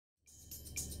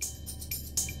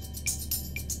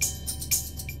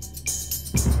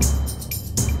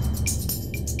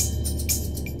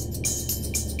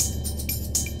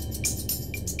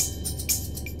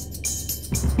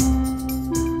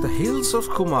Hills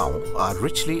of Kumaon are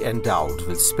richly endowed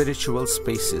with spiritual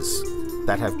spaces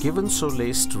that have given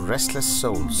solace to restless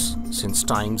souls since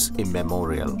times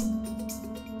immemorial.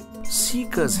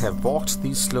 Seekers have walked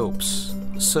these slopes,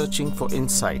 searching for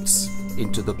insights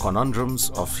into the conundrums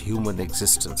of human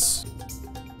existence.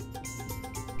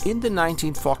 In the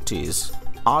 1940s,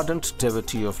 ardent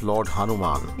devotee of Lord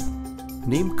Hanuman,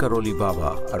 named Karoli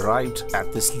Baba, arrived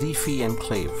at this leafy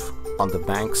enclave on the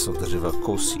banks of the river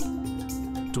Kosi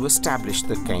to establish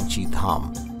the Kainchi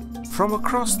Dham. From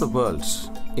across the world,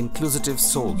 inquisitive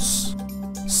souls,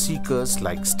 seekers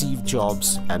like Steve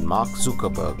Jobs and Mark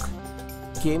Zuckerberg,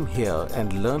 came here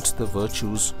and learnt the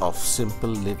virtues of simple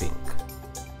living.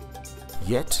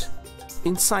 Yet,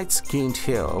 insights gained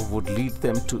here would lead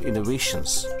them to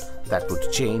innovations that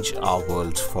would change our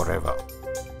world forever.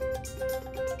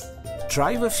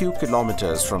 Drive a few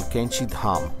kilometers from Kainchi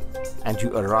Dham and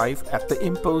you arrive at the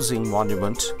imposing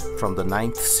monument from the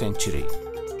 9th century,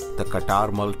 the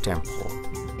Katarmal Temple.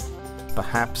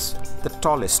 Perhaps the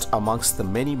tallest amongst the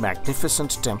many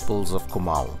magnificent temples of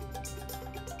Kumaon.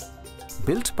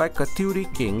 Built by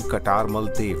Katuri king Katarmal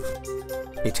Dev,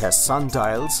 it has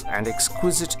sundials and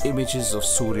exquisite images of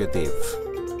Surya Dev,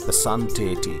 the sun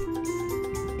deity.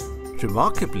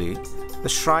 Remarkably, the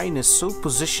shrine is so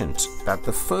positioned that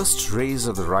the first rays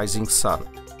of the rising sun,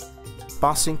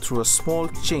 passing through a small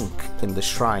chink in the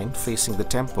shrine facing the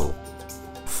temple,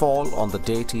 fall on the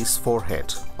deity's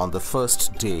forehead on the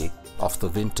first day of the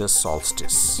winter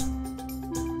solstice.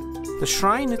 The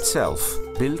shrine itself,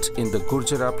 built in the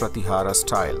Gurjara Pratihara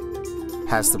style,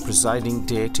 has the presiding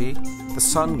deity, the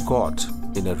sun god,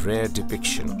 in a rare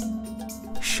depiction,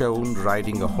 shown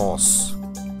riding a horse,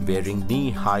 wearing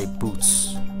knee-high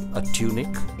boots, a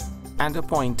tunic, and a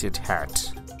pointed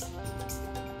hat.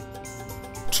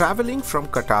 Traveling from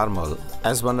Katarmal,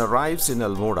 as one arrives in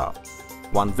Almora,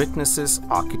 one witnesses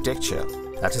architecture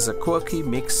that is a quirky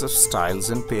mix of styles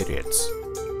and periods,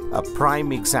 a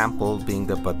prime example being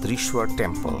the Badrishwar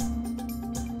temple.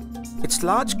 Its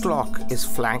large clock is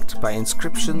flanked by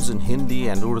inscriptions in Hindi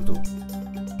and Urdu,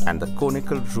 and the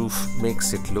conical roof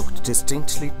makes it look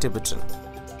distinctly Tibetan,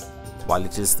 while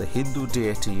it is the Hindu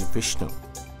deity Vishnu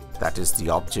that is the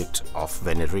object of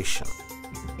veneration.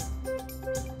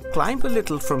 Climb a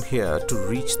little from here to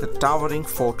reach the towering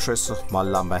fortress of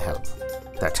Malla Mahal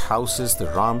that houses the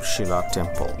Ram Shila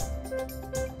temple.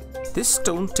 This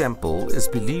stone temple is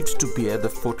believed to bear the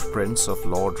footprints of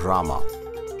Lord Rama.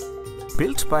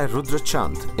 Built by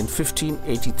Rudrachand in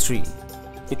 1583,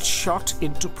 it shot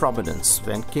into prominence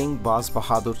when King Baz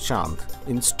Bahadur Chand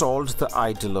installed the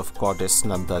idol of goddess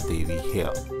Nanda Devi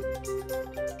here.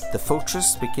 The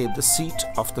fortress became the seat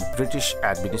of the British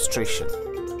administration,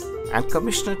 and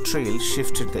Commissioner Trail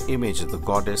shifted the image of the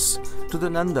goddess to the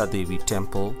Nanda Devi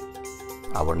temple,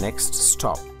 our next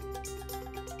stop.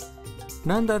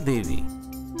 Nanda Devi,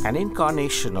 an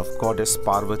incarnation of goddess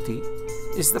Parvati,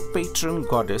 is the patron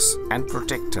goddess and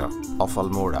protector of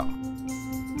Almora.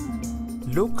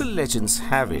 Local legends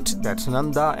have it that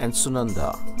Nanda and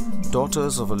Sunanda,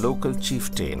 daughters of a local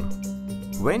chieftain,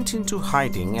 went into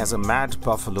hiding as a mad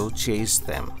buffalo chased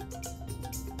them.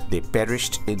 They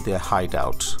perished in their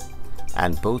hideout,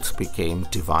 and both became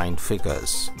divine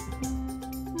figures.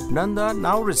 Nanda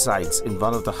now resides in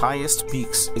one of the highest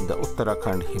peaks in the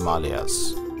Uttarakhand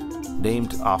Himalayas,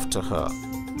 named after her.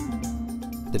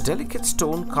 The delicate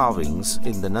stone carvings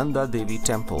in the Nanda Devi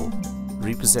temple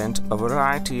represent a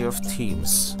variety of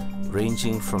themes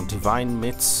ranging from divine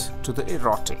myths to the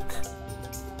erotic,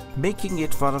 making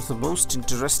it one of the most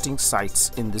interesting sites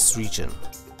in this region.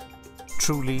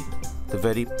 Truly, the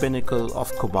very pinnacle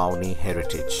of Kumaoni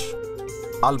heritage.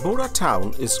 Almora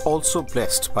town is also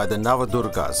blessed by the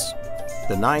Navadurgas,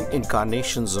 the 9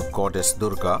 incarnations of goddess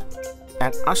Durga,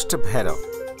 and Ashtabhairav,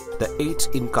 the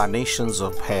 8 incarnations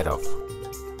of Bhairav.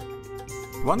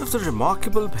 One of the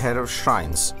remarkable Bhairav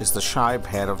shrines is the Shai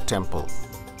Bhairav temple,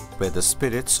 where the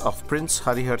spirits of Prince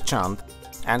Harihar Chand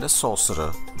and a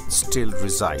sorcerer still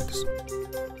reside.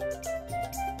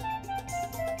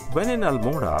 When in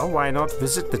Almora, why not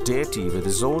visit the deity with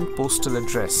his own postal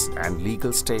address and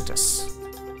legal status?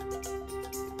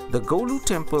 The Golu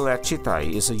temple at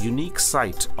Chitai is a unique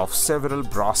site of several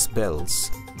brass bells,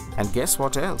 and guess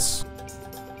what else?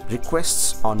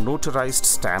 Requests on notarized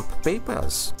stamp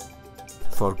papers.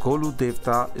 For Golu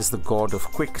Devta is the god of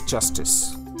quick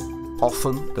justice,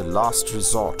 often the last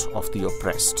resort of the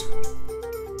oppressed.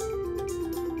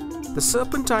 The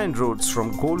serpentine roads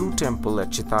from Golu temple at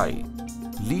Chitai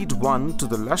lead one to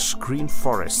the lush green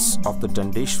forests of the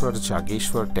Dandeshwar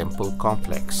Jageshwar temple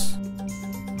complex.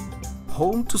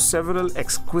 Home to several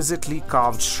exquisitely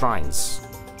carved shrines,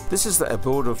 this is the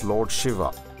abode of Lord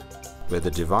Shiva, where the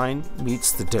divine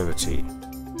meets the devotee,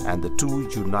 and the two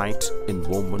unite in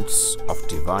moments of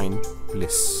divine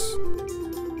bliss.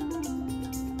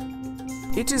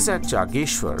 It is at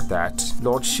Jageshwar that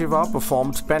Lord Shiva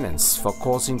performed penance for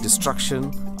causing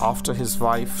destruction after his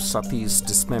wife Sati's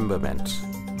dismemberment.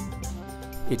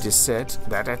 It is said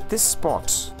that at this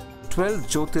spot, 12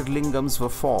 Jyotirlingams were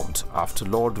formed after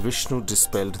Lord Vishnu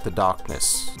dispelled the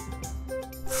darkness,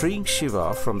 freeing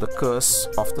Shiva from the curse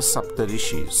of the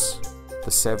Saptarishis,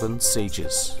 the 7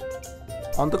 sages.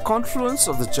 On the confluence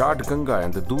of the Jad Ganga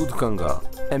and the Doodh Ganga,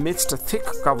 amidst a thick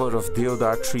cover of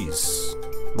deodar trees,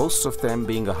 most of them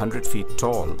being 100 feet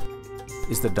tall,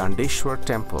 is the Dandeshwar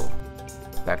temple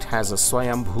that has a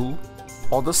Swayambhu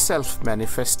or the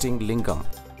self-manifesting lingam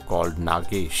called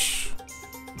Nagesh.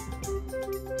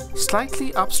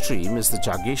 Slightly upstream is the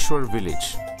Jageshwar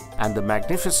village and the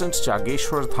magnificent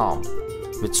Jageshwar Dham,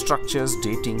 with structures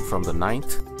dating from the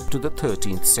 9th to the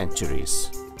 13th centuries.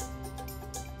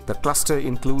 The cluster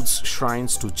includes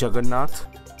shrines to Jagannath,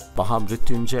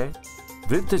 Mahamrityunjay,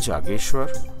 Vriddha Jageshwar,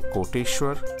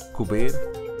 Koteshwar, Kuber,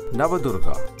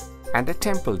 Navadurga, and a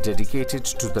temple dedicated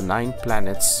to the 9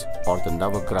 planets or the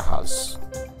Navagrahas.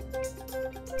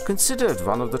 Considered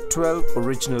one of the 12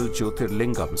 original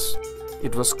Jyotirlingams,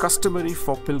 it was customary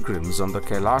for pilgrims on the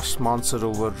Kailash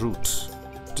Mansarovar route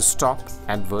to stop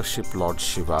and worship Lord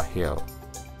Shiva here.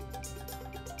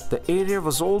 The area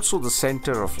was also the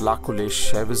center of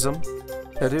Lakulesh Shaivism,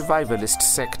 a revivalist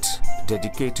sect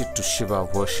dedicated to Shiva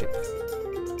worship.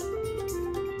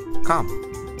 Come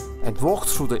and walk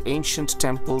through the ancient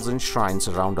temples and shrines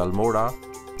around Almora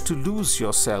to lose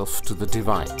yourself to the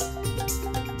divine.